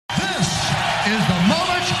is the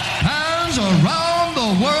moment fans around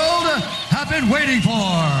the world have been waiting for.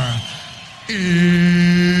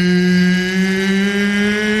 It's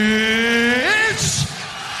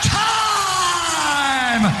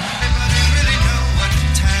time! Everybody really know what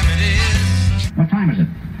time it is. What time is it?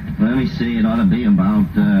 Let me see, it ought to be about,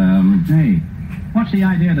 Hey, what's the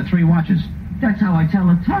idea of the three watches? that's how I tell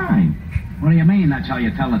the time. What do you mean that's how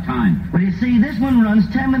you tell the time? Well, you see, this one runs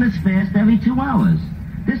 10 minutes fast every 2 hours.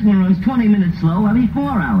 This one runs 20 minutes slow every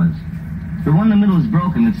 4 hours. The one in the middle is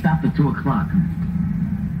broken. It stopped at 2 o'clock.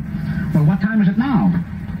 Well, what time is it now?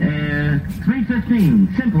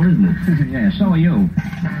 3:15. Simple, isn't it? Yeah, so are you.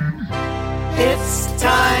 It's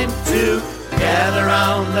time to gather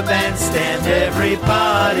around the bandstand,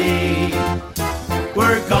 everybody.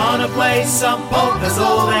 We're gonna play some polkas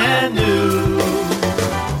old and new.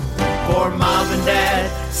 For mom and dad,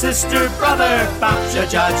 sister, brother, babcia,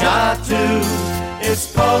 jaja too. It's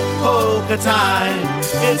polka time,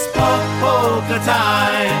 it's polka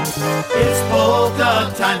time. It's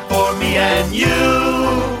polka time for me and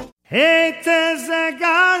you. Hej, te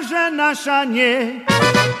zegarze nasza nie,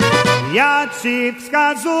 ja ci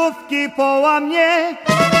wskazówki połamie.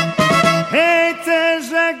 Hej, te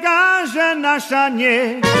zegarze nasza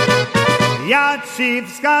nie, ja ci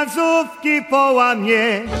wskazówki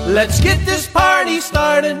połamie. Let's get this party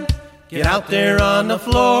started. Get out there on the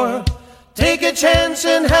floor. Take a chance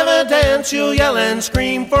and have a dance. You'll yell and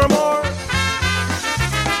scream for more.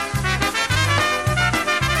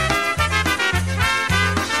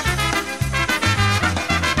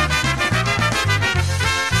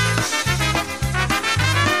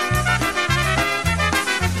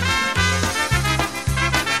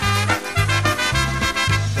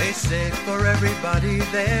 They say for everybody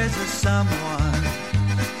there's a someone.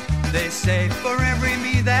 They say for every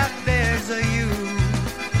me that there's a you.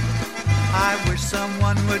 I wish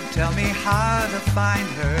someone would tell me how to find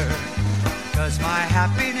her, 'cause my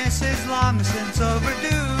happiness is long since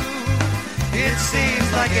overdue. It seems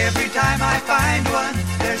like every time I find one,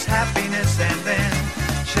 there's happiness, and then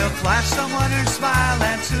she'll flash someone her smile,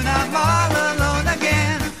 and soon I'm all alone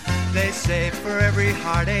again. They say for every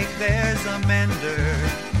heartache there's a mender.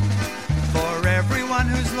 For everyone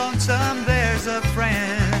who's lonesome there's a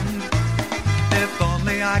friend. If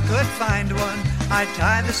only I could find one, I'd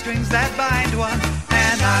tie the strings that bind one,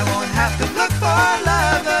 and I won't have to look for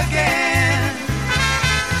love again.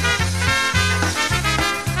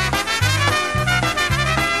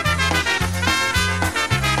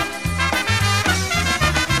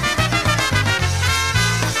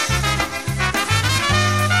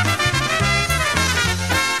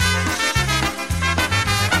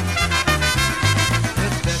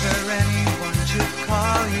 If ever anyone should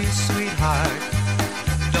call you sweetheart,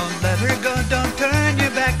 don't let her go, don't turn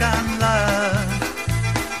your back on love.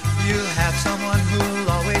 You'll have someone who'll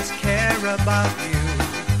always care about you,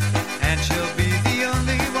 and she'll be the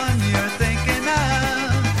only one you're thinking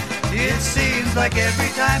of. It seems like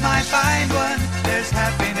every time I find one, there's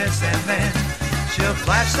happiness, and then she'll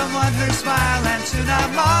flash someone her smile, and soon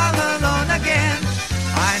I'm all alone again.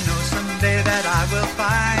 I know someday that I will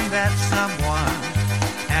find that someone,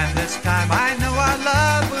 and this time I know our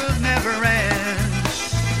love will never end.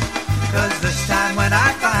 'Cause this time when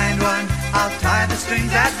I find one, I'll tie the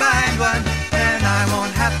strings that bind one, and I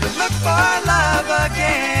won't have to look for love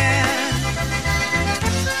again.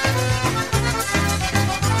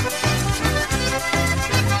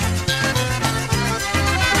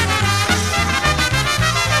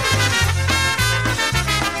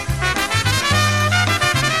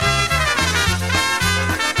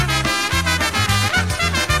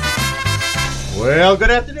 Well,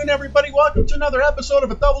 good afternoon, everybody. Welcome to another episode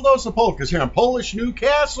of A Double Dose of Polkas here on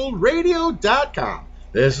PolishNewcastleRadio.com.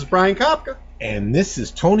 This is Brian Kopka. And this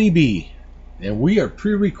is Tony B. And we are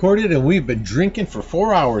pre-recorded, and we've been drinking for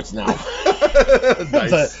 4 hours now.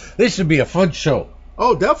 Nice. This should be a fun show.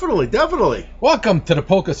 Oh, definitely, definitely. Welcome to the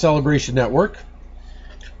Polka Celebration Network,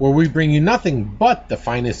 where we bring you nothing but the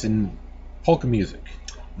finest in polka music.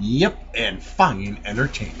 Yep, and fine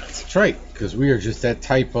entertainment. That's right, because we are just that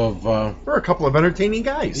type of... We're a couple of entertaining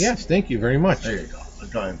guys. Yes, thank you very much. There you go.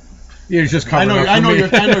 Okay. You're just I covering know, up I for know, me.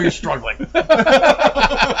 I know you're struggling.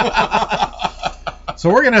 So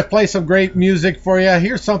we're going to play some great music for you.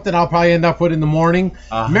 Here's something I'll probably end up with in the morning.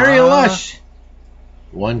 Mary Lush.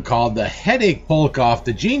 One called The Headache Polka off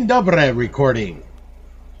the Gene Dobre recording.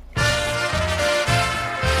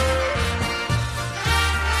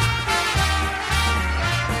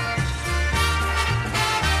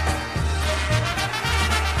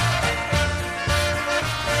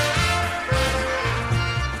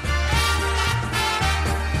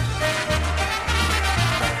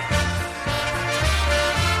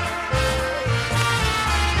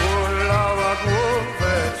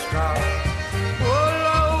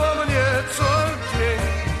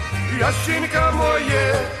 Jasinka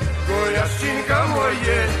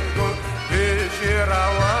mojego,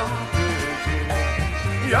 wyzierałam tydzień.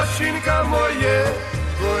 Jasinka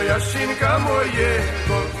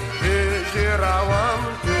mojego, wyzierałam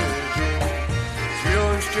tydzień.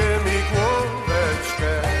 Zwiążcie mi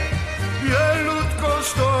głoweczkę, jelutko z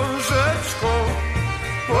tą rzeczką.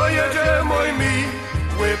 Pojedzie mój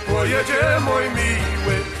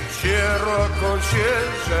miły, szeroką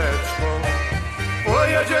ścieżeczką.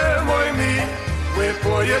 Pojedzie mój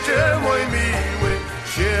miły,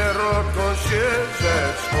 szeroką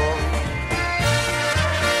ścieżeczką.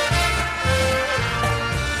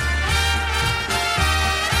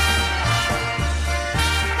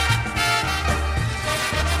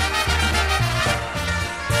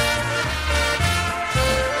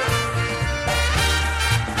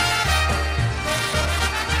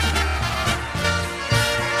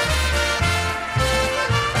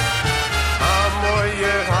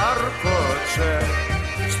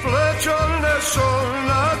 Splecione są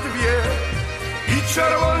na dwie i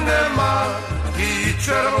czerwone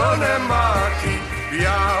maki,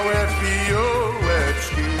 białe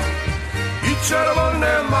fiołeczki. I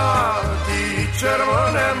czerwone maki,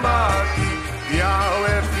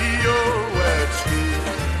 białe fiołeczki.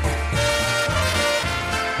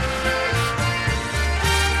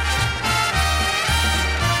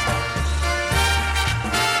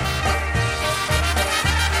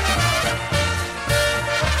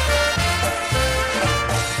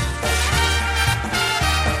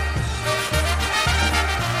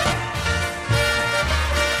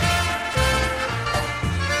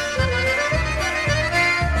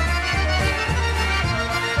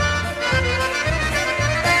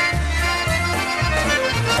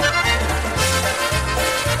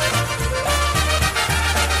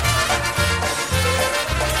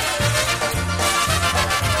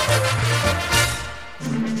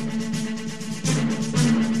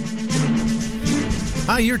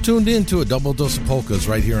 Hi, you're tuned in to a double dose of polkas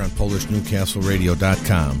right here on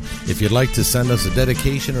PolishNewcastleRadio.com. If you'd like to send us a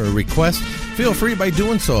dedication or a request, feel free by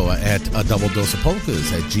doing so at a double dose of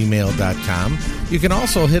polkas at gmail.com. You can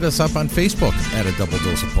also hit us up on Facebook at a double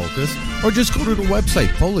dose of polkas, or just go to the website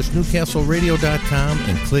PolishNewcastleRadio.com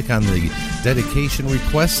and click on the dedication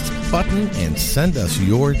requests button and send us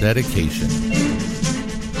your dedication.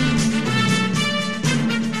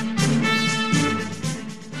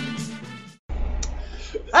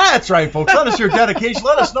 That's right, folks. Send us your dedication.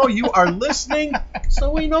 Let us know you are listening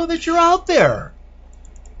so we know that you're out there.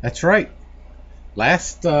 That's right.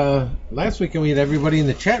 Last weekend we had everybody in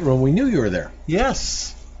the chat room. We knew you were there.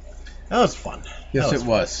 Yes. That was fun. Yes, it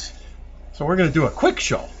was. So we're going to do a quick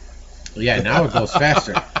show. Yeah, now it goes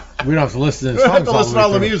faster. We don't have to listen to the We don't songs. have to listen to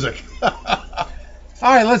all the music. All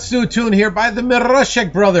right, let's do a tune here by the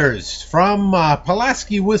Miroshek Brothers from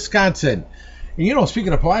Pulaski, Wisconsin. And, you know,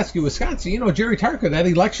 speaking of Pulaski, Wisconsin, you know, Jerry Tarka, that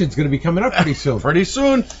election's going to be coming up pretty soon. Pretty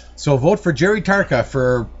soon. So vote for Jerry Tarka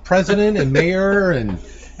for president and mayor and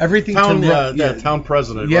everything. Town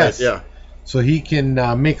president, yes. Right, yeah. So he can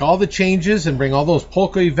make all the changes and bring all those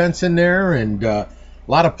polka events in there, and a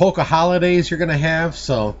lot of polka holidays you're going to have.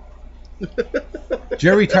 So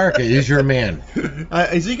Jerry Tarka is your man.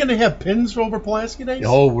 Is he going to have pins over Pulaski Days?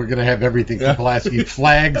 Oh, we're going to have everything from Pulaski.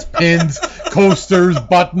 Flags, pins, coasters,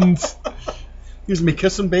 buttons. He's going to be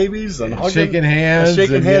kissing babies and hugging. Shaking hands.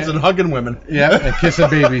 And hugging women. Yeah, and kissing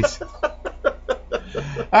babies. All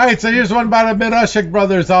right, so here's one by the Miroshek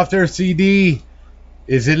Brothers off their CD.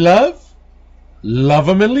 Is it love? Love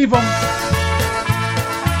 'em and leave 'em.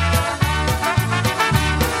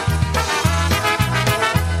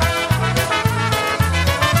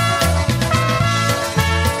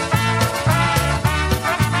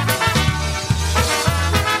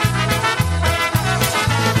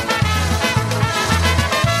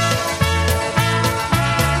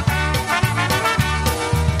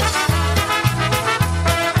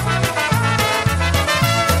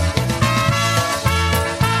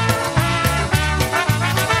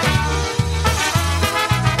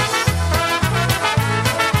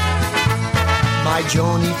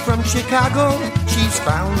 Joni from Chicago, she's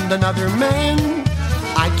found another man.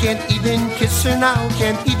 I can't even kiss her now,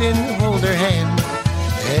 can't even hold her hand.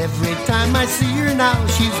 Every time I see her now,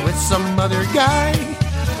 she's with some other guy.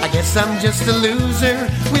 I guess I'm just a loser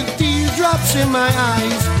with teardrops in my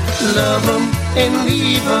eyes. Love 'em and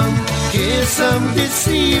leave 'em, kiss 'em,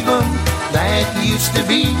 deceive 'em. That used to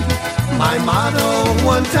be my motto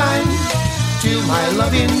one time. To my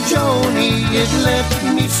loving Joni, it left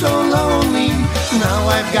me so lonely. Now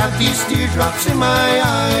I've got these teardrops in my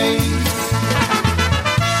eyes.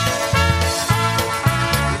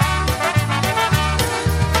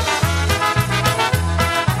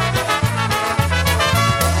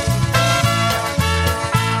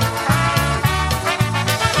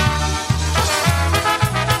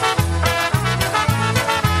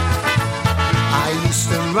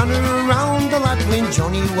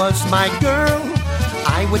 Joni was my girl.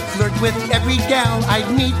 I would flirt with every gal I'd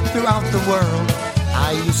meet throughout the world.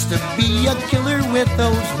 I used to be a killer with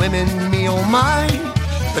those women, me oh my.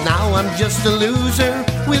 But now I'm just a loser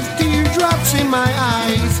with teardrops in my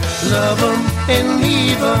eyes. Love 'em and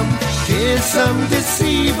leave 'em, kiss 'em,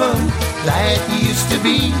 deceive 'em. That used to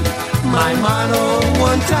be my motto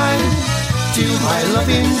one time. Till my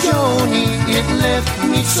loving Joni, it left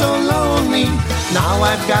me so lonely. Now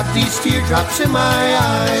I've got these teardrops in my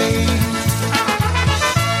eyes.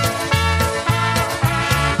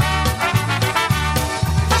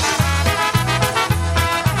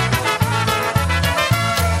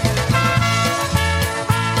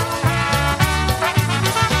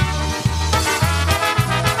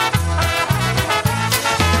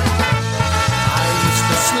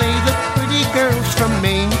 From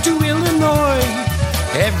Maine to Illinois,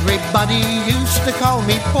 everybody used to call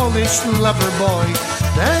me Polish lover boy.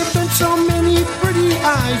 There've been so many pretty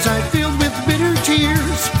eyes I filled with bitter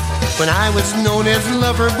tears when I was known as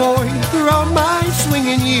lover boy throughout my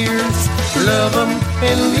swinging years. Love 'em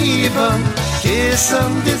and leave 'em, kiss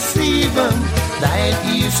 'em, deceive 'em. That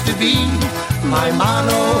used to be my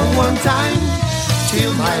motto one time.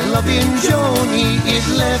 Till my loving Joni, it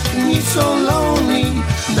left me so lonely.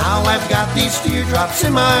 Now I've got these teardrops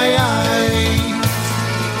in my eyes.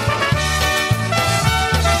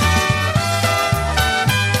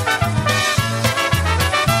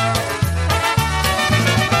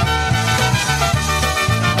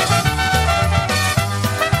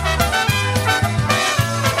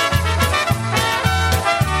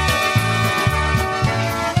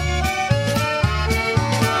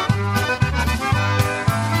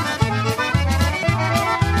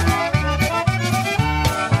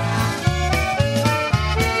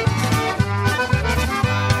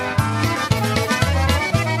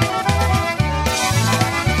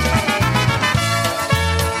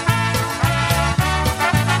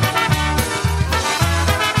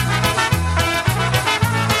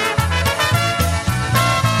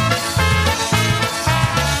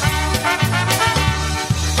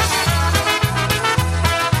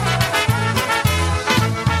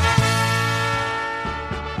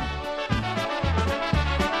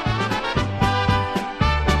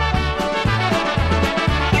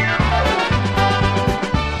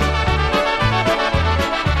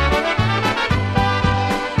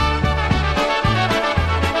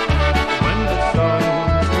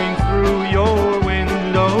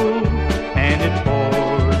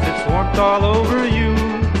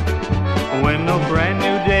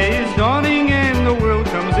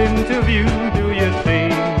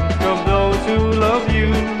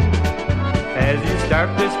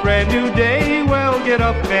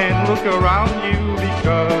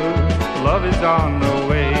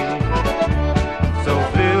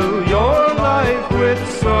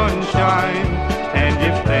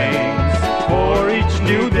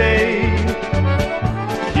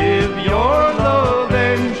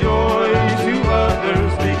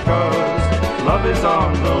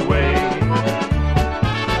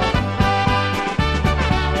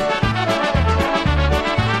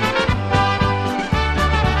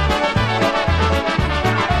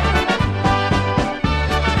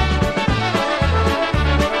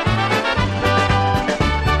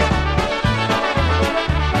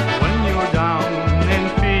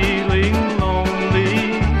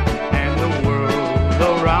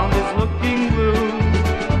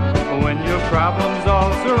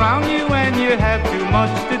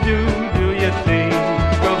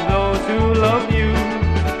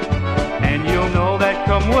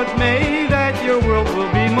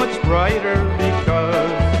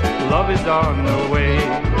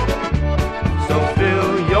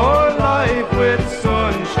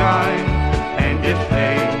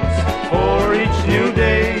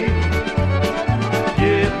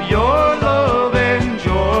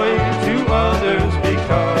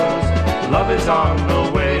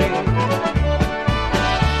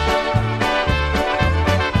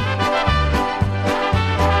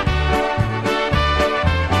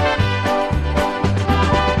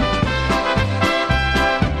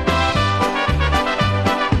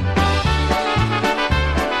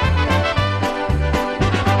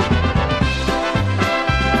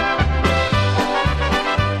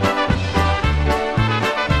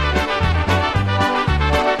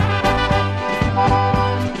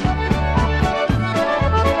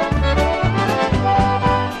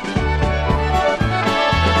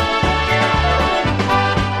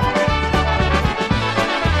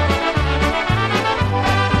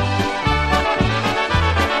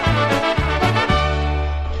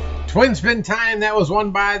 Twin Spin Time, that was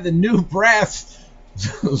won by the New Brass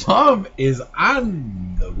Love is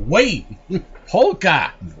on the way.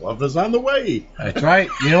 Polka. Love is on the way. That's right.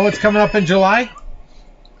 You know what's coming up in July?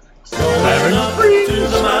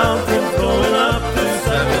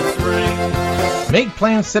 Make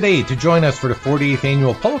plans today to join us for the 48th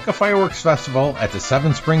Annual Polka Fireworks Festival at the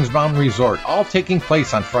Seven Springs Mountain Resort, all taking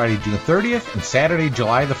place on Friday, June 30th and Saturday,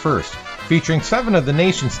 July the 1st, featuring 7 of the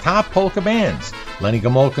nation's top polka bands: Lenny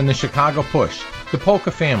Gomolka and the Chicago Push, the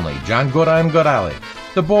Polka Family, John Gora and Gorale,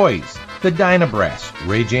 the Boys, the Dynabrass,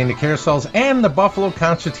 Ray J and the Carousels, and the Buffalo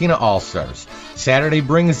Concertina All-Stars. Saturday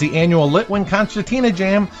brings the annual Litwin Concertina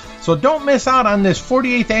Jam, so don't miss out on this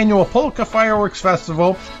 48th Annual Polka Fireworks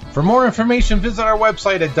Festival. For more information, visit our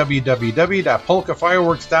website at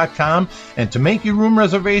www.polkafireworks.com, and to make your room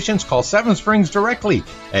reservations, call Seven Springs directly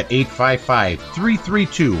at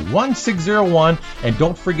 855-332-1601, and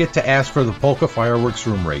don't forget to ask for the Polka Fireworks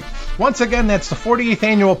room rate. Once again, that's the 48th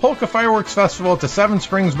Annual Polka Fireworks Festival at the Seven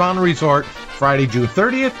Springs Mountain Resort, Friday, June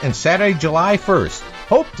 30th and Saturday, July 1st.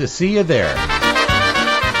 Hope to see you there.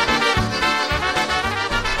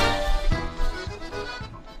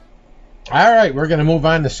 All right, we're going to move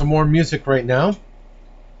on to some more music right now.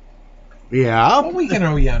 Yeah. What weekend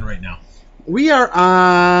are we on right now? We are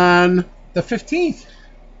on the 15th.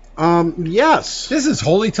 Yes. This is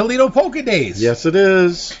Holy Toledo Polka Days. Yes, it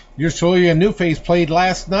is. Your Julia New Face played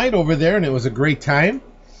last night over there, and it was a great time.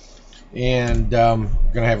 And going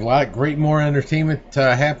to have a lot of great more entertainment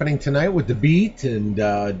happening tonight with the Beat and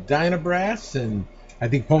Dynabrass and I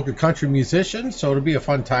think polka country musicians, so it'll be a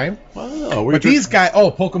fun time. Wow, but these guys,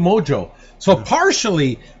 Polka Mojo. So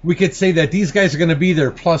partially, we could say that these guys are going to be there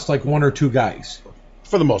plus like 1 or 2 guys.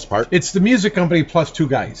 For the most part. It's the music company plus 2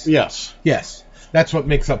 guys. Yes. Yes. That's what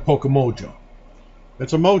makes up Polka Mojo.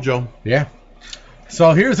 It's a mojo. Yeah.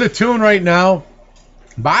 So here's a tune right now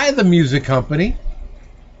by the music company.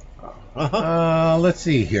 Let's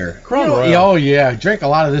see here. Oh, yeah. I drank a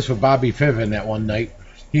lot of this with Bobby Fiven that one night.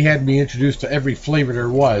 He had me introduced to every flavor there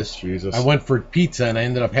was. Jesus. I went for pizza, and I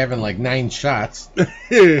ended up having like 9 shots. I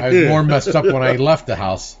was more messed up when I left the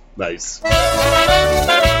house. Nice.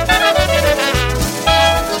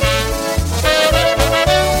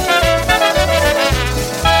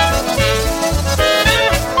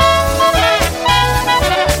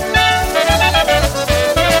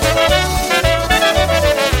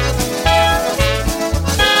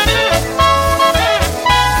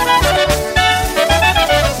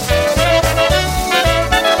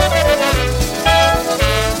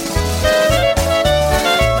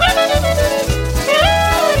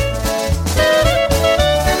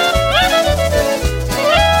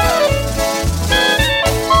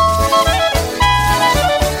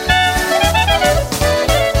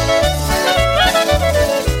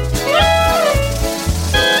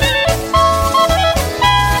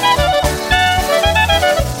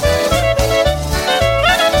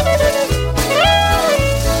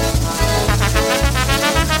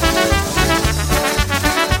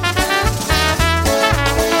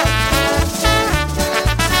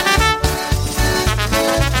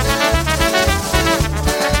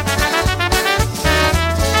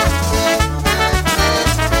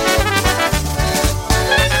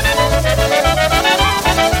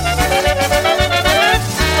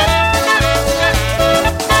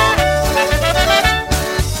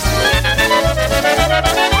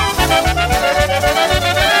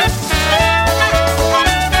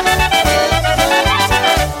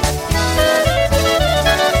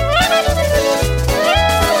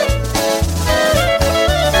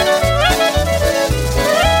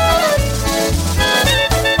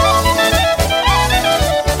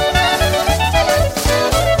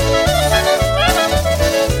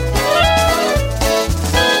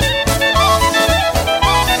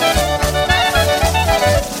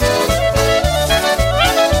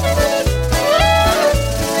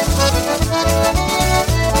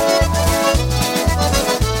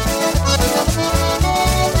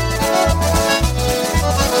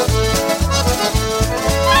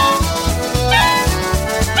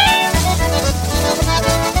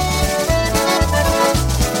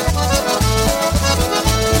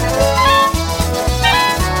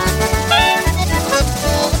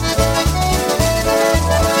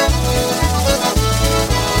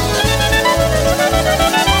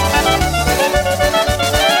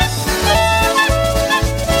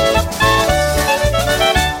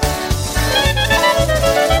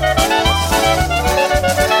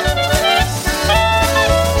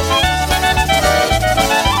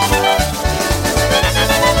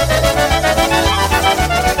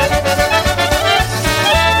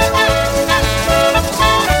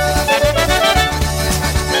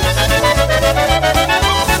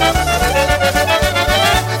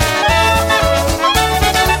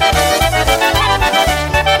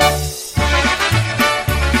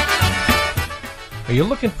 Are you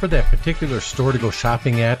looking for that particular store to go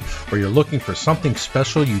shopping at, or you're looking for something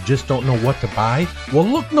special you just don't know what to buy? Well,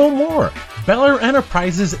 look no more. Bel Air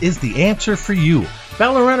Enterprises is the answer for you.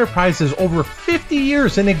 Bel Air Enterprises over 50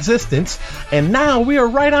 years in existence, and now we are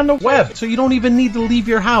right on the web, so you don't even need to leave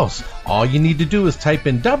your house. All you need to do is type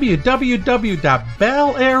in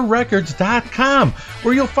www.belairrecords.com,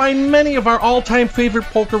 where you'll find many of our all-time favorite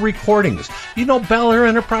polka recordings. You know, Bel Air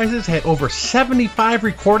Enterprises had over 75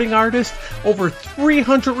 recording artists. Over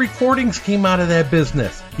 300 recordings came out of that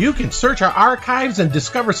business. You can search our archives and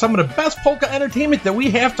discover some of the best polka entertainment that we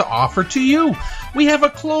have to offer to you. We have a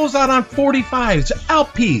closeout on 45s,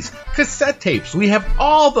 LPs, cassette tapes. We have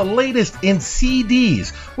all the latest in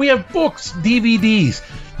CDs. We have books, DVDs.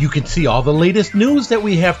 You can see all the latest news that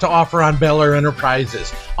we have to offer on Bel Air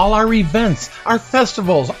Enterprises. All our events, our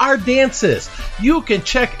festivals, our dances. You can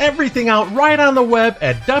check everything out right on the web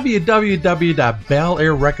at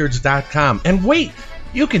www.belairrecords.com. And wait,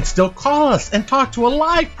 you can still call us and talk to a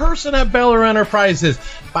live person at Bel Air Enterprises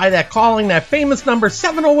by calling that famous number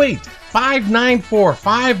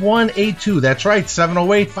 708-594-5182. That's right,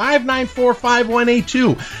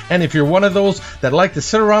 708-594-5182. And if you're one of those that like to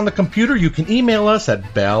sit around the computer, you can email us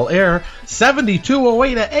at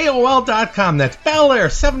belair7208@aol.com. That's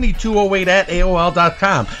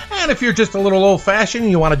belair7208@aol.com. And if you're just a little old-fashioned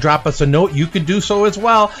and you want to drop us a note, you can do so as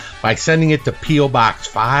well by sending it to P.O. Box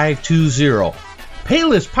 520.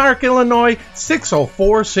 Palos Park, Illinois,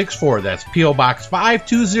 60464. That's P.O. Box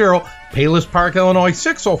 520, Palos Park, Illinois,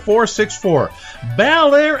 60464.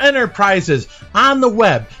 Bel Air Enterprises on the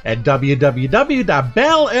web at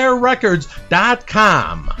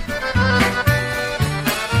www.belairrecords.com.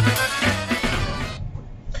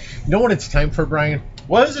 You know what it's time for, Brian?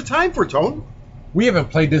 What is it time for, Tone? We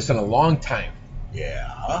haven't played this in a long time.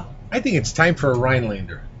 Yeah. I think it's time for a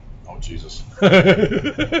Rhinelander. Oh, Jesus.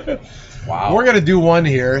 Wow. We're going to do one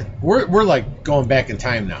here. We're like going back in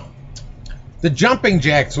time now. The Jumping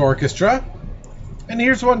Jacks Orchestra. And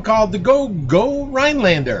here's one called the Go Go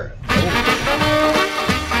Rhinelander.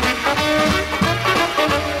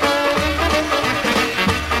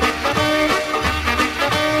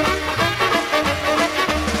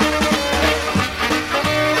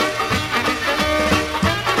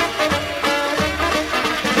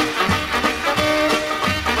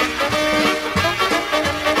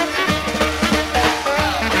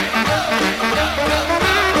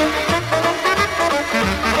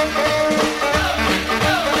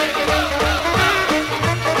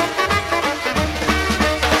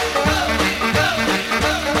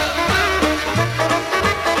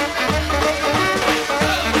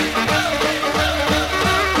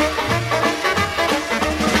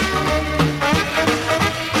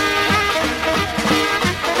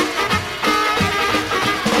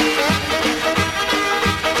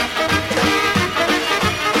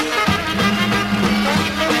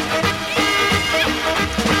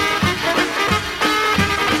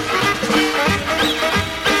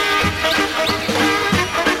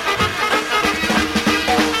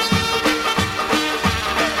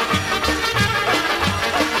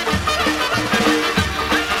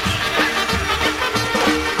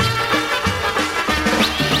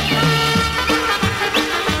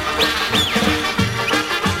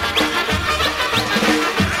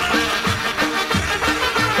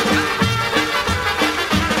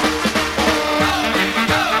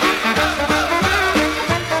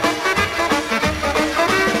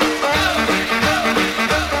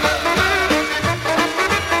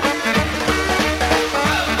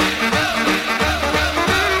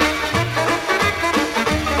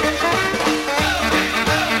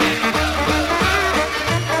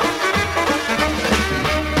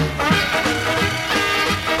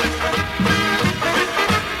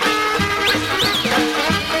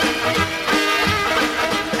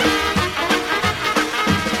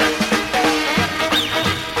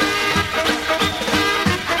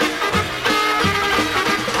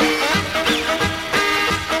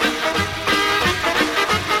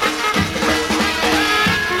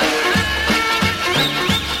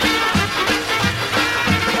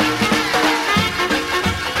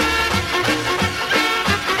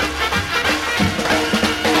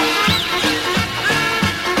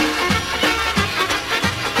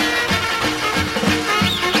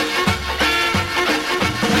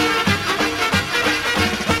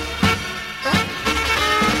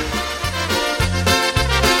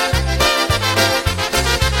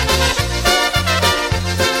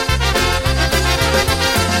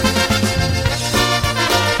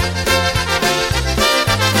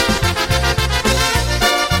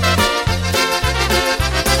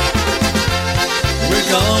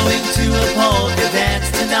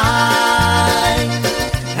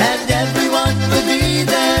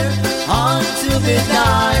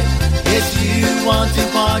 midnight. If you want to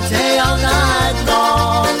party all night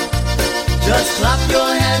long, just clap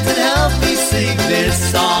your hands and help me sing this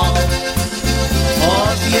song.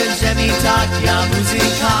 Objedziemy taka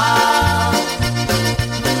muzyka,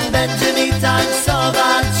 będziemy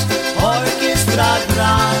tańcować, orkiestra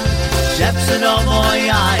gra. Dziewczyno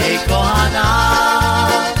moja i kochana,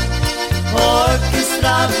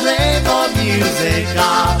 orchestra play more music.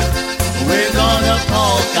 We're gonna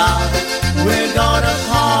polka, we're gonna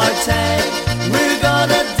party, we're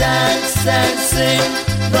gonna dance and sing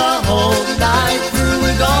the whole night through.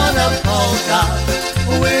 We're gonna polka,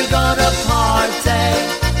 we're gonna party,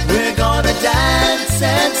 we're gonna dance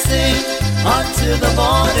and sing until the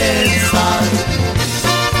morning sun.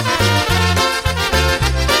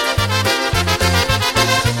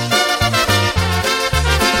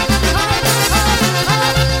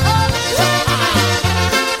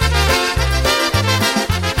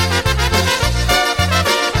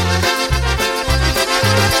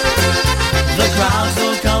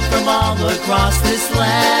 Across this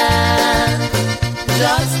land,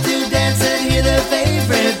 just to dance and hear their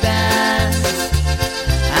favorite bands.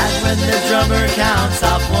 And when the drummer counts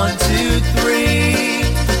off 1, 2, 3,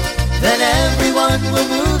 then everyone will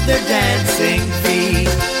move their dancing feet.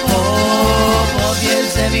 Oh,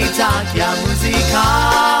 powiedzmy taka muzyka,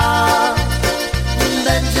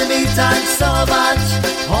 będziemy tańcować,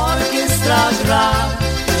 orkiestra gra.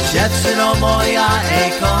 Dziewczyno moja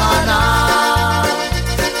i kochana,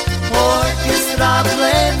 orchestra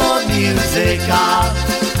play more music.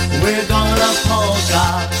 We're gonna polka,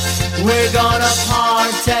 we're gonna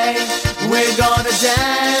party, we're gonna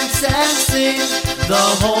dance and sing the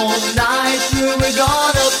whole night through. We're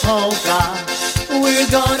gonna polka, we're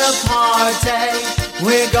gonna party,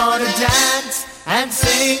 we're gonna dance and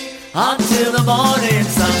sing until the morning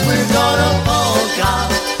sun. We're gonna polka,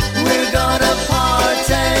 we're gonna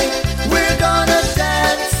party, we're gonna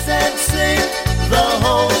dance and sing the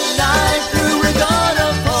whole night through. We're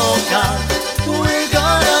gonna polka, we're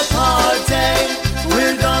gonna party,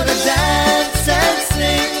 we're gonna dance and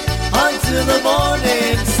sing until the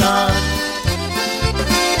morning sun.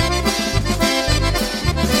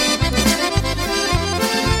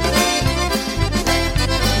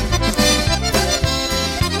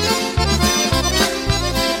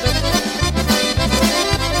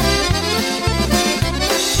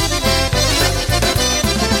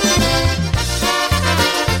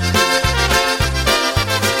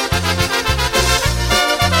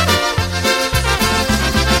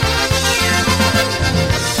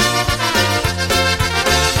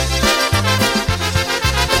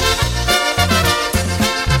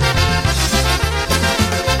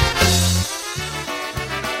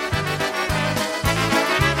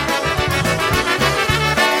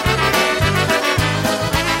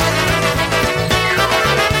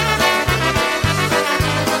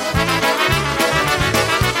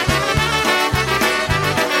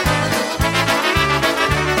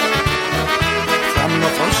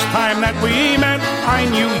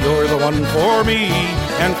 For me,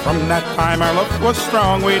 and from that time our love was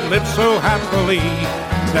strong, we'd lived so happily.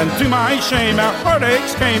 Then to my shame our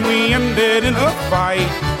heartaches came, we ended in a fight.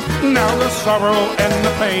 Now the sorrow and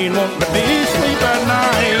the pain won't let me sleep at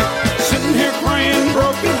night. Sitting here crying,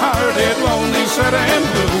 broken hearted, lonely, sad and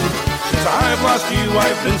blue. Since I've lost you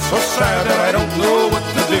I've been so sad that I don't know what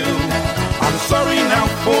to do. I'm sorry now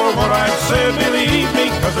for what I've said, believe me,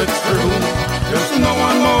 'cause it's true. There's no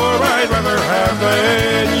one more I'd rather have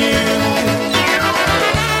than you.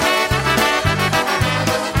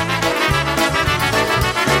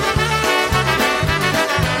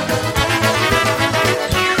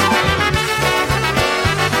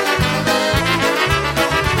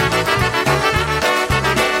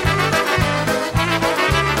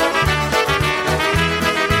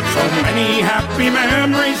 So many happy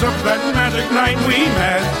memories of that magic night we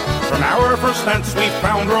met. From our first dance we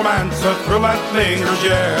found romance, a thrill that lingers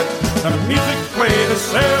yet. The music played a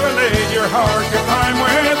serenade, your heart, your time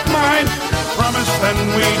with mine. Promised then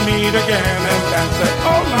we'd meet again and dance at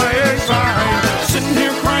all night time. Sitting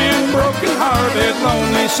here crying, broken hearted,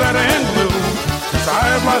 lonely, sad and blue. Since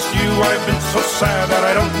I've lost you I've been so sad that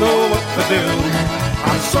I don't know what to do.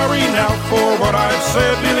 I'm sorry now for what I've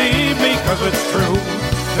said, believe me, 'cause it's true.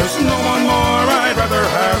 There's no one more I'd rather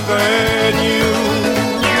have than you.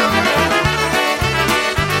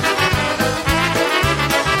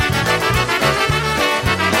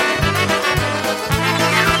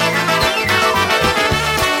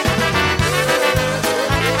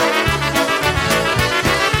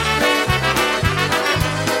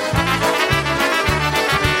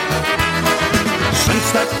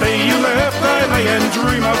 since that day you left, I lay and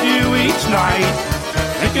dream of you each night,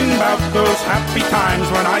 thinking about those happy times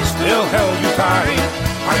when I still held you tight.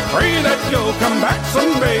 I pray that you'll come back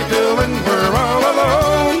someday, till then we're all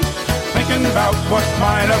alone, thinking about what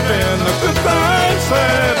might have been. The good times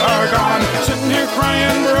that are gone, sitting here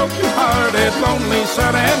crying, broken-hearted, lonely,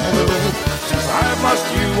 sad and blue. Since I've lost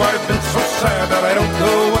you, I've been so sad that I don't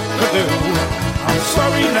know what to do. I'm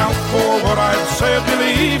sorry now for what I've said,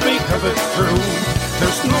 believe me, 'cause it's true.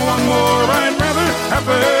 There's no one more I'd rather have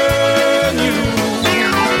than you.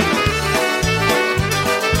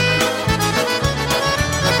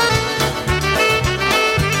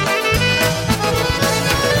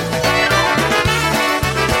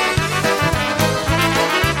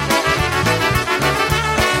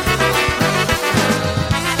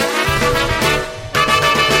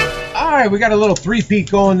 All right, we got a little three-peat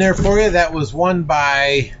going there for you. That was won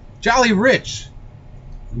by Jolly Rich.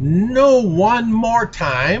 No One More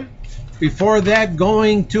Time. Before that,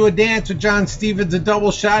 Going to a Dance with John Stevens, a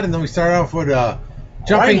double shot. And then we start off with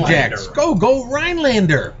Jumping Jacks. Go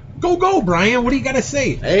Rhinelander. Go, Brian. What do you got to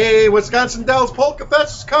say? Hey, Wisconsin Dells Polka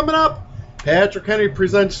Fest is coming up. Patrick Henry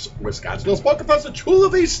presents Wisconsin Dells Polka Fest at Chula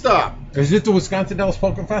Vista. Is it the Wisconsin Dells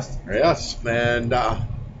Polka Fest? Yes, and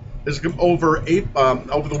this is over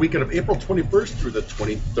the weekend of April 21st through the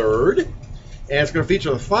 23rd. And it's going to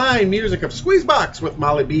feature the fine music of Squeezebox with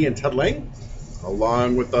Molly B and Ted Lang,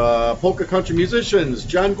 along with polka country musicians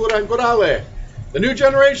John Guran Gorale, the new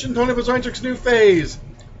generation, Tony Blazonczyk's new phase,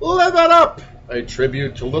 Live It Up, a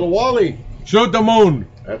tribute to Little Wally. Shoot the moon.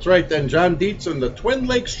 That's right, then John Dietz and the Twin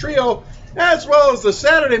Lakes Trio, as well as the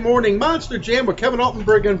Saturday morning Monster Jam with Kevin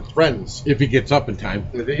Altenberg and friends. If he gets up in time.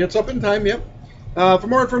 If he gets up in time, yep. For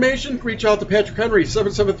more information, reach out to Patrick Henry,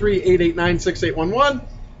 773-889-6811,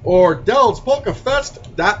 or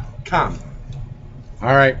DellsPolkaFest.com.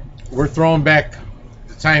 All right, we're throwing back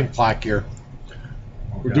the time clock here.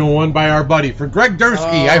 We're doing one by our buddy. For Greg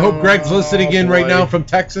Dursky. I hope Greg's listening in right now from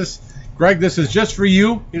Texas. Greg, this is just for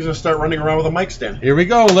you. He's going to start running around with a mic stand. Here we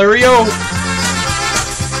go, Larry-O.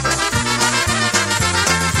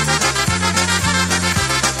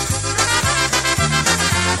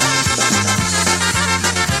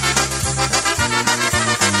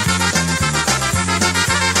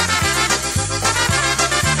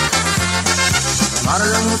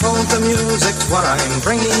 Polka music's what I'm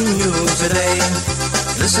bringing you today.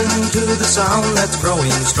 Listen to the sound that's growing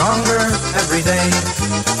stronger every day.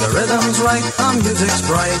 The rhythm's right, the music's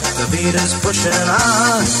bright, the beat is pushing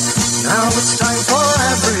on. Now it's time for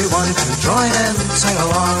everyone to join and sing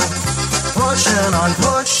along. Pushing on,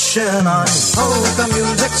 polka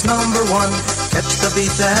music's number one. Catch the beat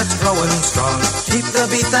that's growing strong. Keep the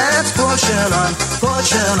beat that's pushing on.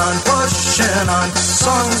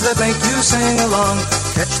 Songs that make you sing along.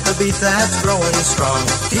 Catch the beat that's growing strong.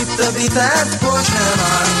 Keep the beat that's pushing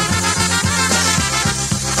on.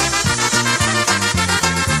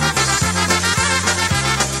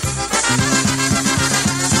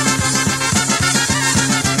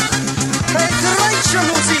 Hej, grajcie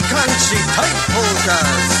muzykanci, hej,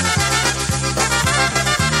 polkas!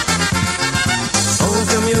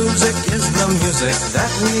 Polka music is the music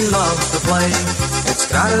that we love to play. It's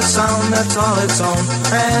got a sound that's all its own,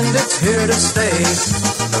 and it's here to stay.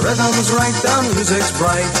 The rhythm's right, the music's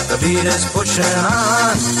bright, the beat is pushing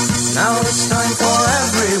on. Now it's time for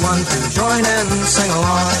everyone to join and sing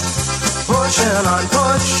along. Pushing on,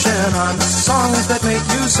 songs that make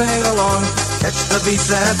you sing along. Catch the beat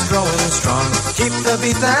that's growing strong. Keep the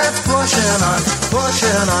beat that's pushing on.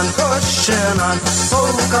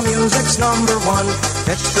 Polka music's number one.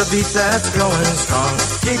 Catch the beat that's growing strong.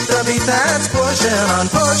 Keep the beat that's pushing on.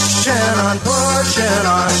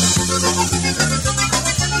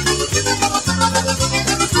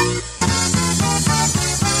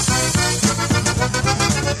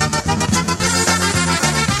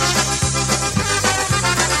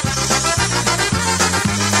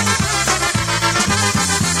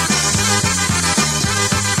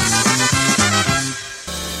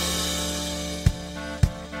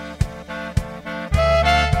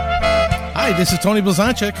 Hi, this is Tony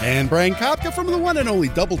Blazonczyk. And Brian Kopka from the one and only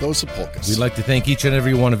Double Dose of Polkas. We'd like to thank each and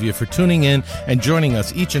every one of you for tuning in and joining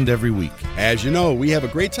us each and every week. As you know, we have a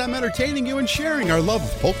great time entertaining you and sharing our love of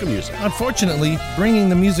polka music. Unfortunately, bringing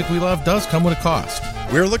the music we love does come with a cost.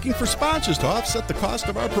 We're looking for sponsors to offset the cost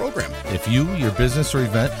of our program. If you, your business or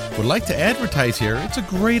event would like to advertise here, it's a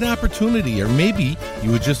great opportunity. Or maybe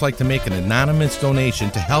you would just like to make an anonymous donation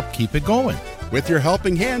to help keep it going. With your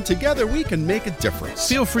helping hand, together we can make a difference.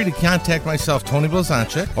 Feel free to contact myself, Tony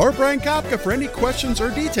Blazonczyk, or Brian Kopka for any questions or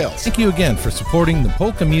details. Thank you again for supporting the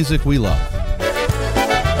polka music we love.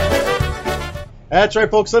 That's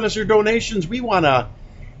right, folks. Send us your donations. We want to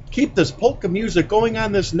keep this polka music going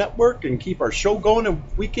on this network and keep our show going, and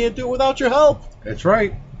we can't do it without your help. That's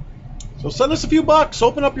right. So send us a few bucks.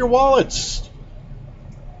 Open up your wallets.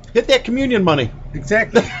 Hit that communion money.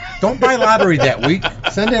 Exactly. Don't buy lottery that week.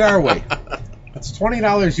 Send it our way. That's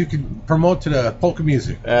 $20 you can promote to the polka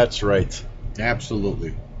music. That's right.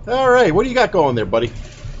 Absolutely. All right. What do you got going there, buddy?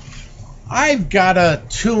 I've got a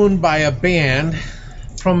tune by a band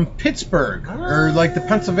from Pittsburgh, or like the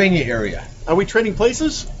Pennsylvania area. Are we trading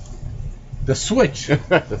places? The Switch.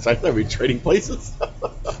 That's I thought we were trading places.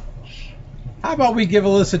 How about we give a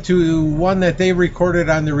listen to one that they recorded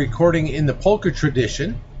on the recording in the polka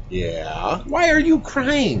tradition? Yeah. Why are you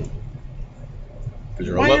crying?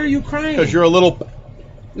 Why are you crying? Because you're a little...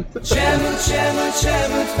 Czemu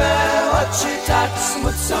twe oczy tak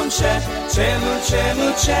smucą się? Czemu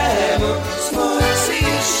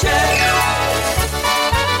smucisz się?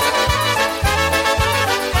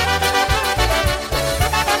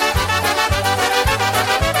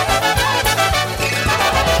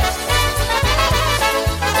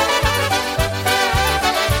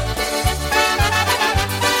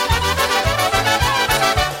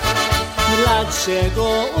 Dlaczego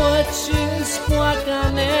oczy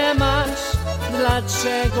spłakane masz?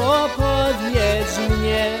 Dlaczego powiedz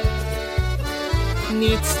mnie?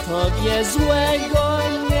 Nic tobie złego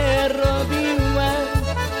nie robiłem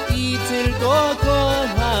i tylko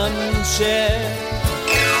kocham cię.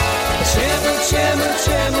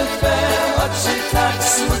 Czemu twe oczy tak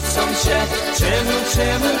smucą się? Czemu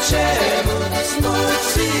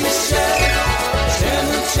smucisz się?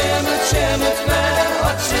 Czemu twe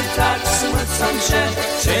oczy tak smucą się?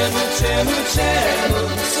 Czemu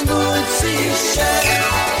smucisz się?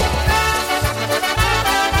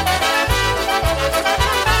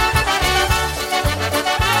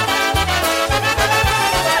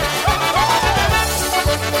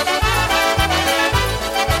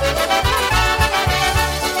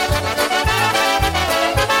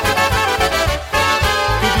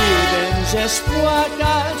 Będziesz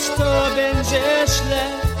płakać, to będzie źle.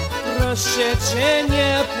 Proszę cię,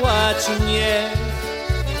 nie płacz, nie.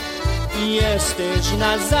 Jesteś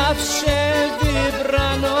na zawsze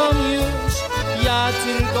wybraną już. Ja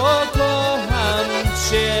tylko kocham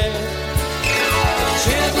cię.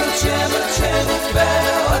 Czemu twe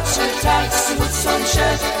oczy tak smucą się?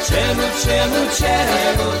 Czemu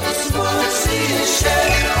smucisz się?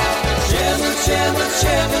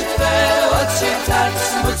 Czemu twe oczy tak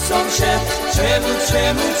smucą się? Czemu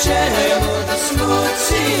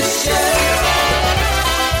smucisz się?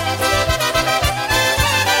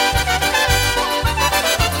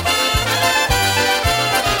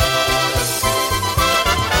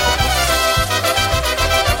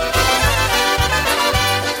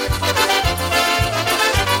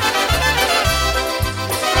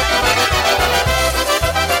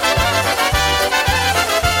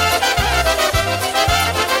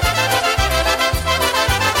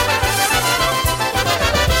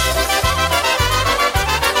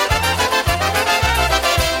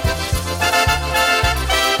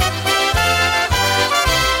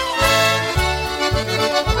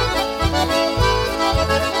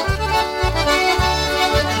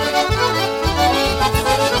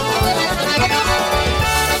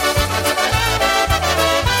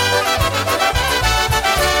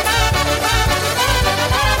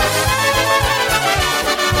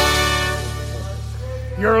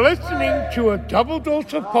 You're listening to a double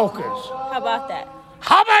dose of polkas. How about that?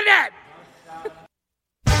 How about that?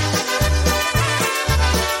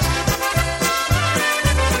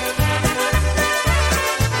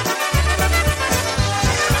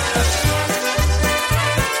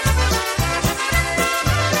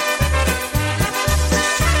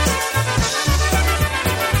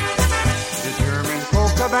 The German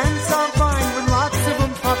polka bands are fine with lots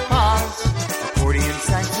of papas. Accordion,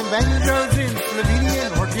 sax, and banjos in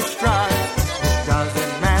Slovenian orchestras. It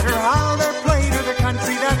doesn't matter how they're played or the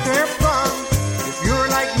country that they're from. If you're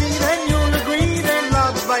like me, then you'll agree they're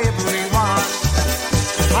loved by everyone.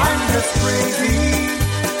 I'm just crazy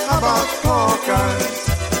about polkas.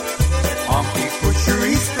 Honky, push your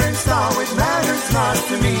Eastern style, it matters not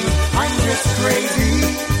to me. I'm just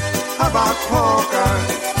crazy about polkas.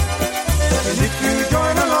 And if you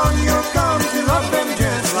join along, you'll come to love them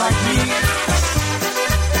just like me.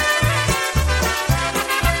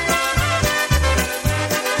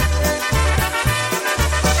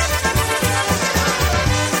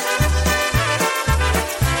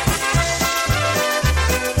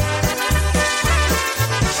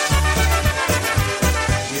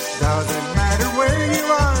 It doesn't matter where you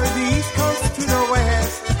are, the East Coast to the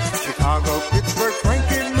West. Chicago, Pittsburgh,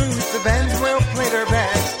 Frankenmuth, the bands will play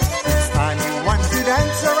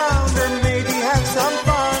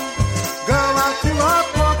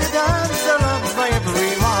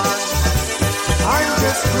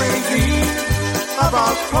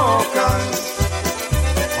polkas.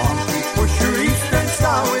 Honky push your Eastern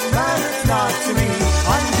style, it matters not to me.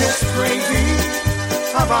 I'm just crazy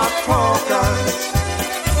about polkas.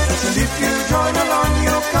 And if you join along,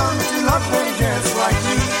 you'll come to love them just like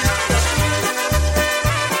me.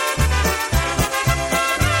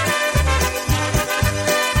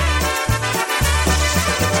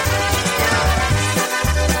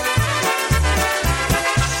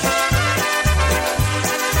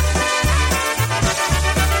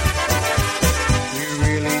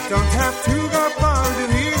 Don't have to go far to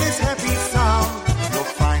hear this happy sound.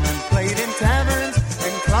 You'll find them played in taverns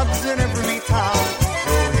and clubs in every town.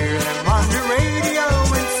 You'll hear them on the radio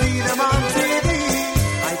and see them on TV.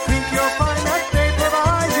 I think you'll find that they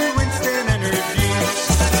provide you instant energy.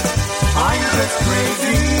 I'm just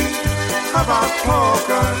crazy about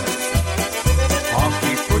polkas.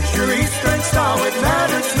 Honky push your Eastern style, it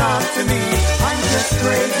matters not to me. I'm just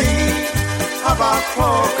crazy about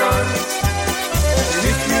polkas. And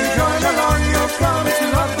if you join along, you'll come to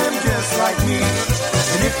love them just like me.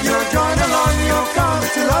 And if you join along, you'll come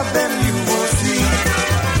to love them, you will see.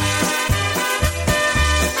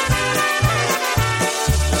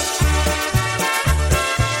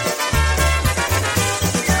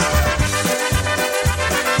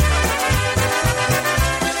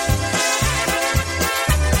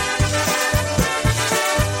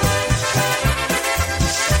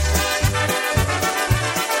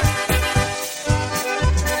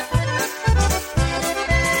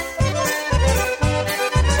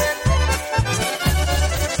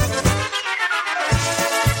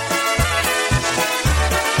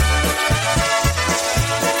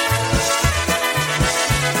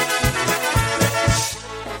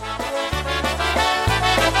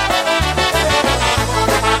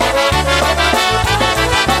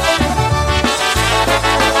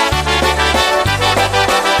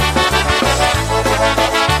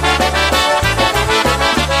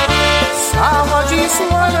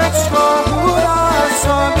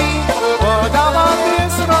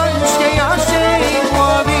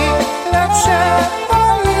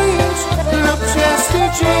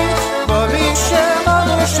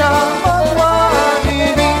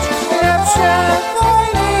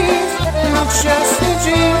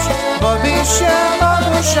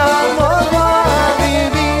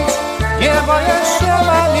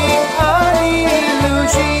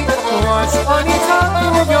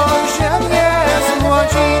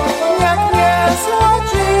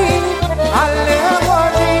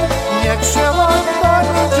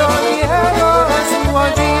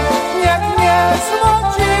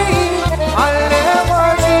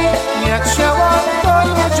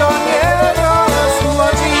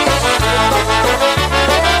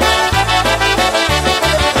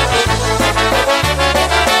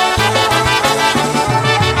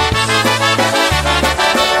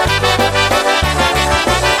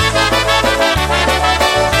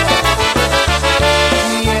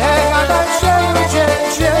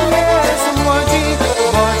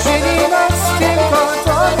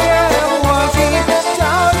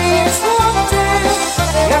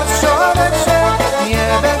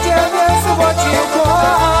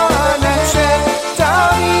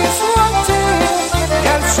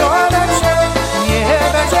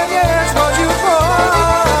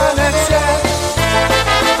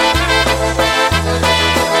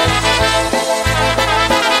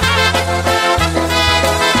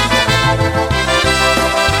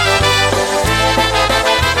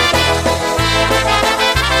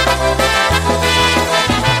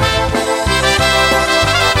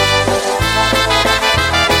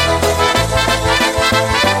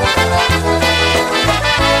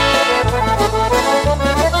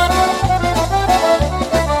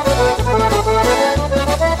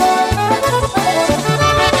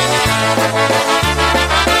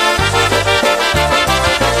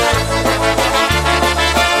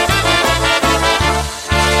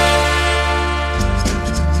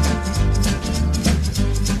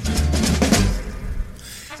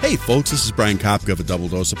 Hey folks, this is Brian Kopka of A Double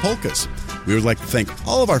Dose of Polkas. We would like to thank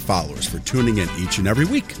all of our followers for tuning in each and every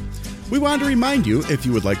week. We want to remind you, if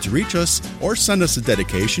you would like to reach us or send us a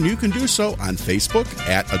dedication, you can do so on Facebook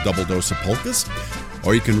at A Double Dose of Polkas,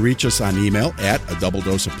 or you can reach us on email at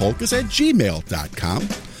adoubledosefpolkas@gmail.com,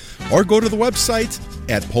 or go to the website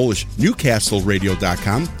at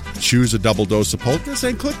PolishNewcastleRadio.com, choose A Double Dose of Polkas,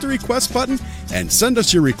 and click the request button, and send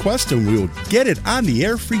us your request, and we will get it on the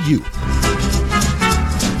air for you.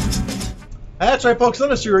 That's right, folks.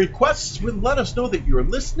 Send us your requests. Let us know that you're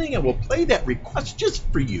listening, and we'll play that request just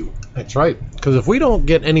for you. That's right. Because if we don't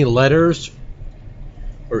get any letters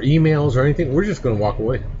or emails or anything, we're just going to walk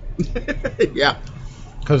away. Yeah.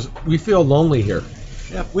 Because we feel lonely here.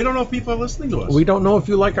 Yeah, we don't know if people are listening to us. We don't know if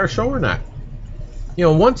you like our show or not. You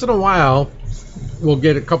know, once in a while, we'll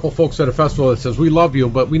get a couple folks at a festival that says, we love you,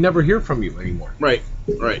 but we never hear from you anymore. Right.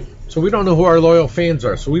 So we don't know who our loyal fans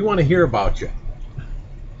are, so we want to hear about you.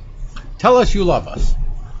 Tell us you love us.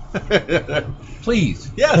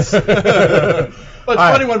 Please. Yes. But it's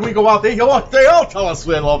funny when we go out, they all tell us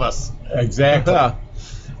they love us. Exactly. All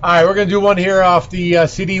right, we're going to do one here off the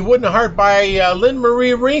CD Wooden Heart by Lynn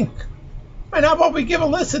Marie Rink. And how about we give a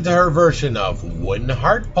listen to her version of Wooden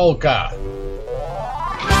Heart Polka?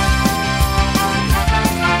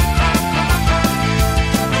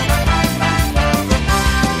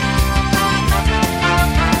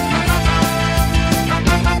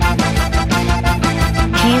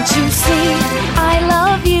 Can't you see I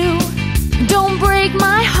love you? Don't break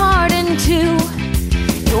my heart in two.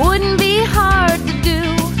 It wouldn't be hard to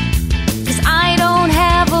do, 'cause I don't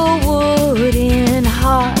have a wooden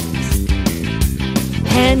heart.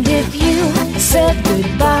 And if you said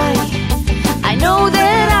goodbye, I know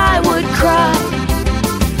that I would cry,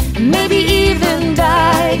 maybe even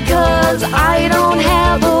die, 'cause I don't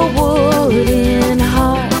have a wooden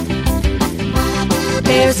heart.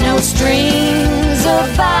 There's no strings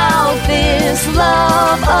about this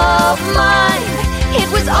love of mine. It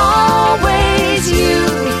was always you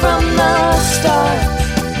from the start.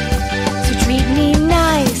 So treat me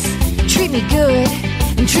nice, treat me good,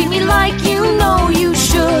 and treat me like you know you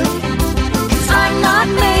should. 'Cause I'm not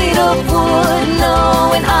made of wood,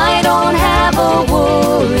 no, and I don't have a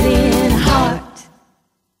wooden heart.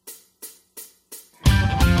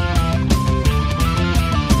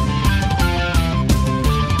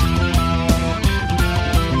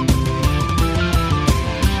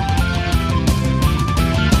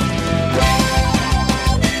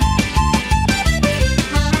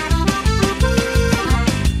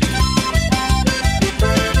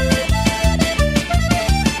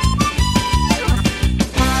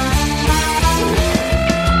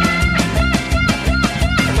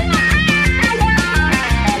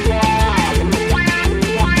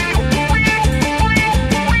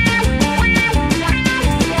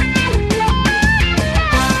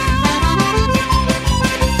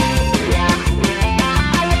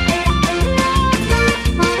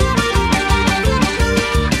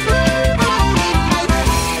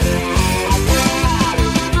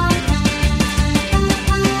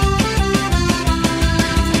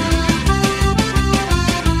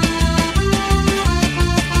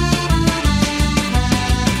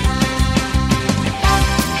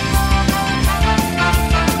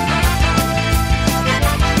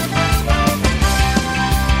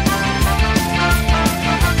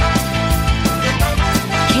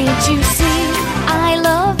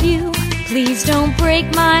 Please don't break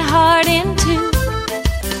my heart in two.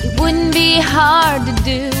 It wouldn't be hard to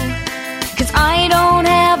do, 'cause I don't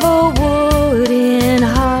have a wooden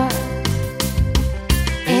heart.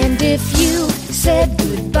 And if you said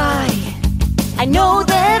goodbye, I know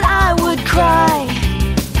that I would cry,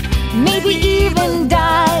 maybe even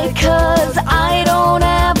die, 'cause I don't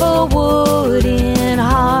have a wooden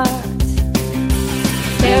heart.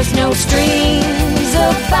 There's no strings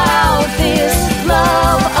about this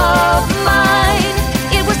love of mine.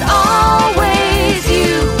 It was always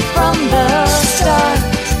you from the start.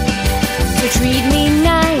 So treat me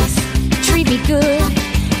nice, treat me good,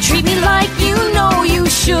 treat me like you know you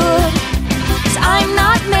should. 'Cause I'm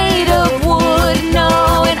not made of wood,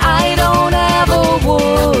 no, and I don't have a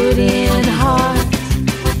wooden heart.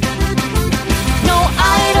 No,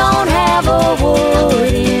 I don't have a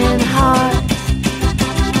wooden heart.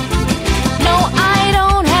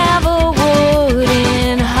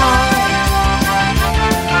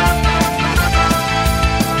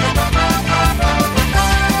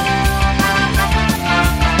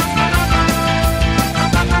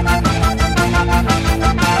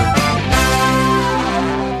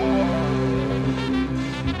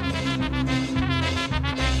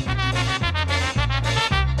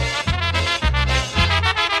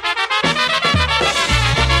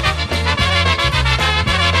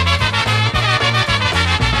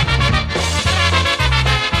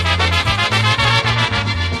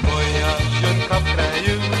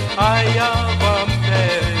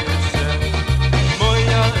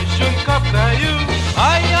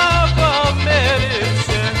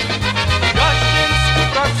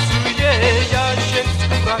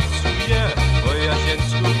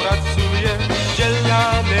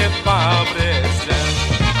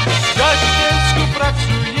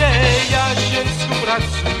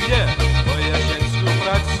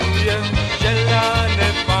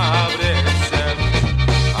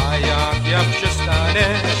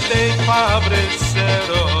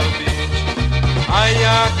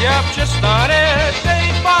 jak ja przestanę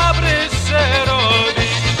tej fabryce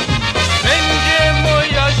robić, będzie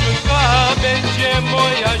moja żonka, będzie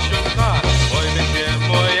moja żonka, oj będzie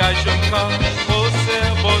moja żonka,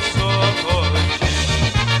 bo co chodzi.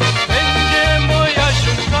 Będzie moja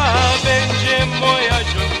żonka, będzie moja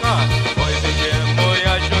żonka, oj będzie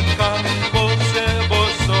moja żonka, bo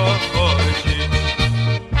co chodzi.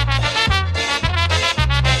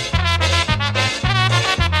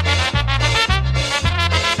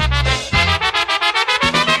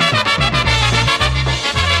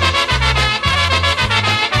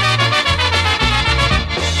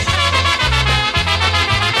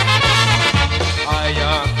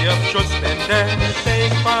 Tej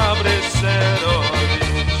fabryce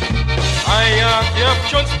robić. A jak ja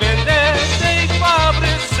wciąż będę tej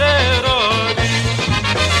fabryce robić,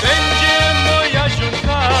 będzie moja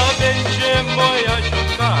żonka, będzie moja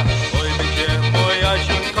żonka, oj będzie moja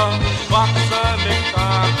żonka, baksamy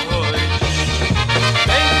tak chodzi.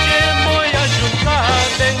 Będzie moja żonka,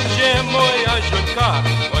 będzie moja żonka,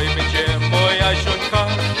 oj będzie moja żonka,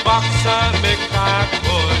 baksamy tak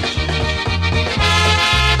chodzi.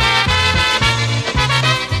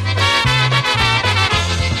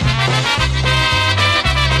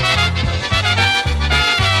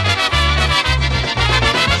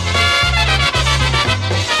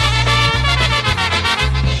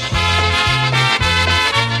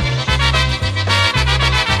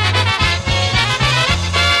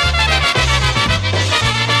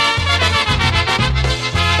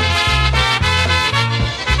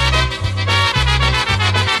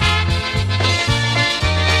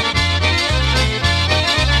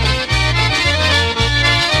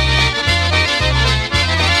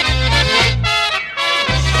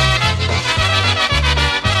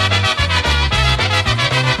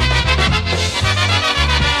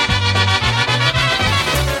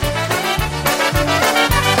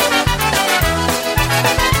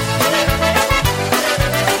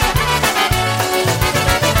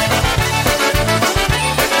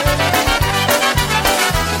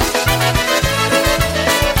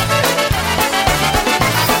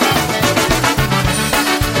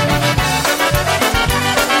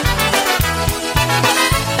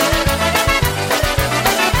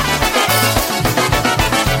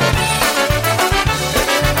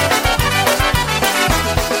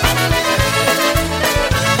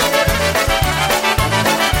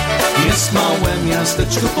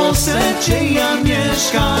 miasteczku w Polsce, gdzie ja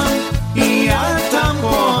mieszkam i ja tam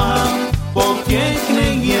kocham, bo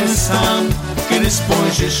piękny jest tam. Kiedy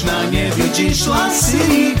spojrzysz na nie, widzisz lasy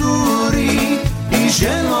i góry i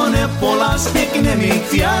zielone pola z pięknymi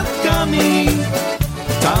kwiatkami.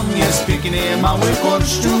 Tam jest piękny mały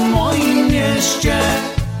kościół w moim mieście,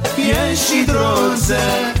 piesi drodze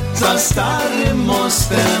za starym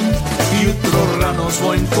mostem. Jutro rano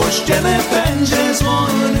dzwoń w kościele będzie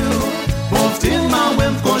dzwonił, bo w tym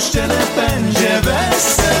małym kościele będzie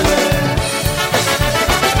wesele.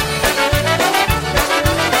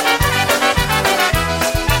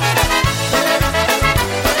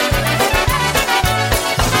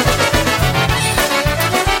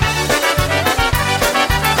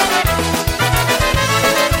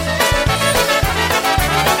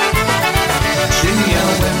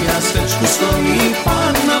 Stoi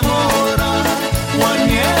panna Bora,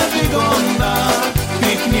 ładnie wygląda,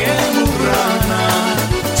 pięknie ubrana.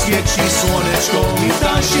 Świeci słoneczko i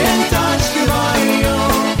ptasięta śpiewają.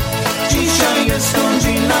 Dzisiaj jest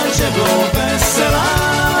godzina, czego wesela.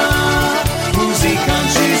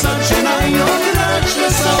 Muzykanci zaczynają grać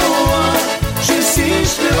wesoło. Wszyscy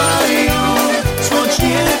śpiewają,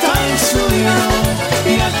 skocznie tańcują.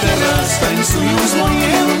 Jak teraz tańcują z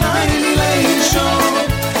moją najmilejszą.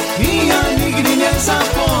 I ja nigdy nie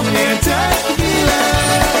zapomnę tej chwile.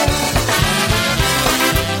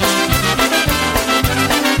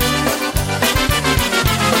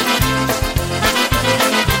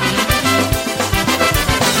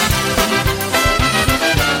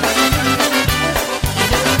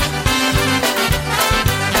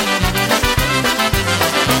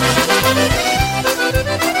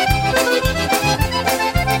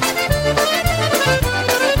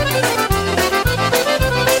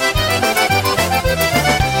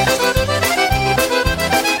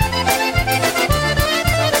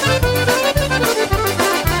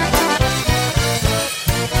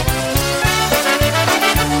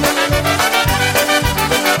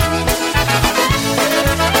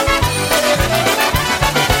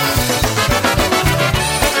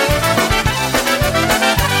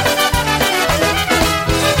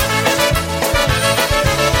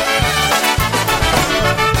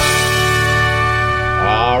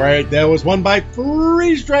 That was one by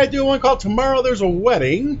Freeze Dry doing one called Tomorrow There's a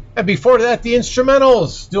Wedding. And before that, the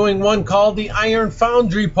Instrumentals doing one called the Iron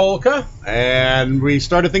Foundry Polka. And we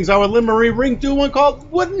started things out with Lynn Marie Ring doing one called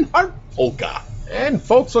Wooden Heart Polka. And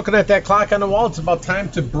folks, looking at that clock on the wall, it's about time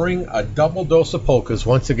to bring a double dose of polkas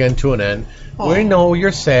once again to an end. Aww. We know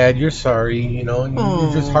you're sad, you're sorry, you know,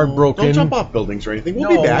 you're just heartbroken. Don't jump off buildings or anything.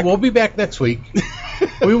 We'll be back. We'll be back next week.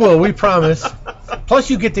 We will, we promise. Plus,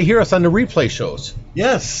 you get to hear us on the replay shows.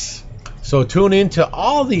 Yes. So tune in to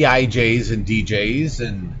all the IJs and DJs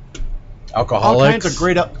and alcoholics. All kinds of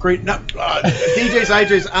great DJs,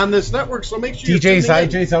 IJs on this network, so make sure you're DJs, tuning in.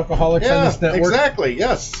 IJs, alcoholics on this network. Exactly,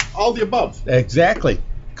 yes. All the above. Exactly.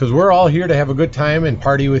 Because we're all here to have a good time and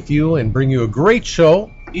party with you and bring you a great show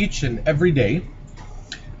each and every day.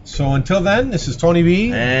 So until then, this is Tony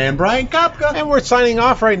B. And Brian Kopka. And we're signing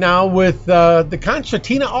off right now with the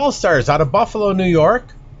Concertina All-Stars out of Buffalo, New York.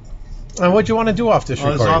 And what'd you want to do off this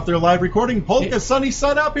recording? It's off their live recording. Polka, Sunny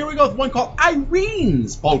Sun Up. Here we go with one called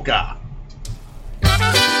Irene's Polka.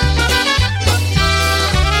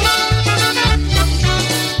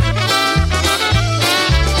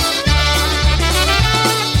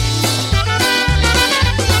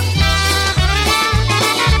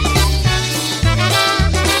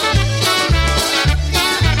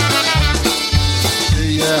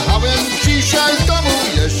 Przyjechałem dzisiaj z domu,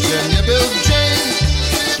 jeszcze nie był dzień.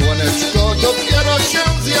 Słoneczko dopiero się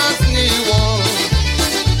zjasniło.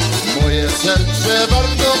 Moje serce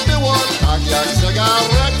warto było, tak jak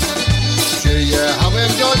zegarek. Przyjechałem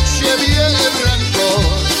do ciebie ręko.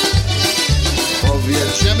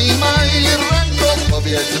 Powiedzcie mi, maj ręko,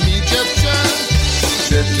 powiedz mi, dziewczę,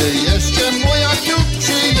 czy ty jeszcze moja tu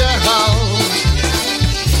przyjechał?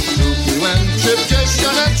 Lubiłem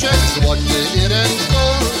przypiesioneczek, złoty i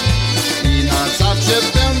ręko, i na zawsze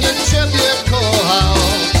będę ciebie kochał.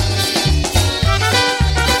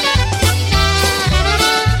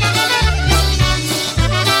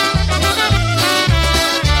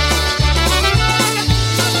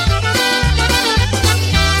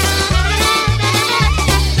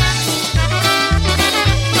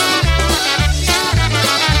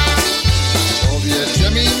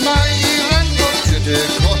 Powiedzcie mi, maj ręko, czy ty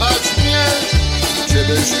kochasz mnie? Czy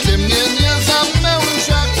byś ty mnie nie za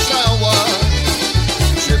męża chciała?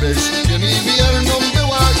 Czy byś ty mi wierną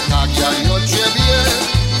była, tak jak o ciebie?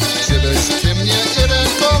 Czy byś ty mnie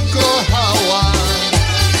ręko kochała?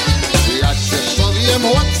 Ja cię powiem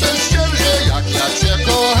łatwo szczerze, jak ja cię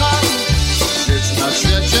kocham. Żyć na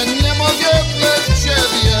świecie nie mogę bez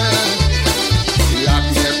ciebie. Jak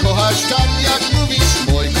mnie kochasz tak jak mówisz,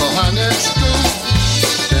 mój kochaneczku,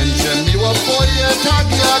 będzie miło twoje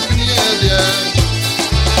tak jak nie wiem.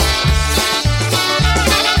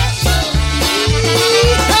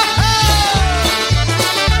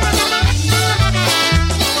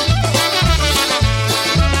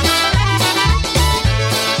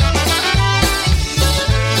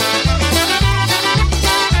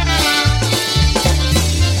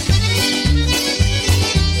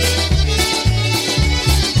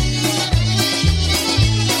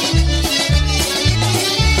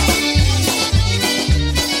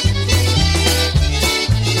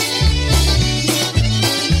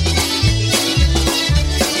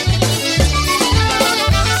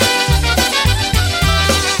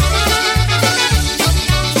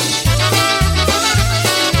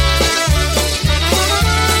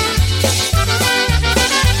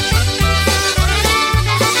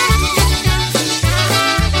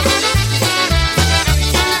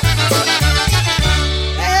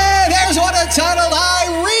 And here's one entitled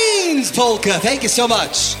Irene's Polka. Thank you so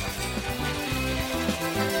much.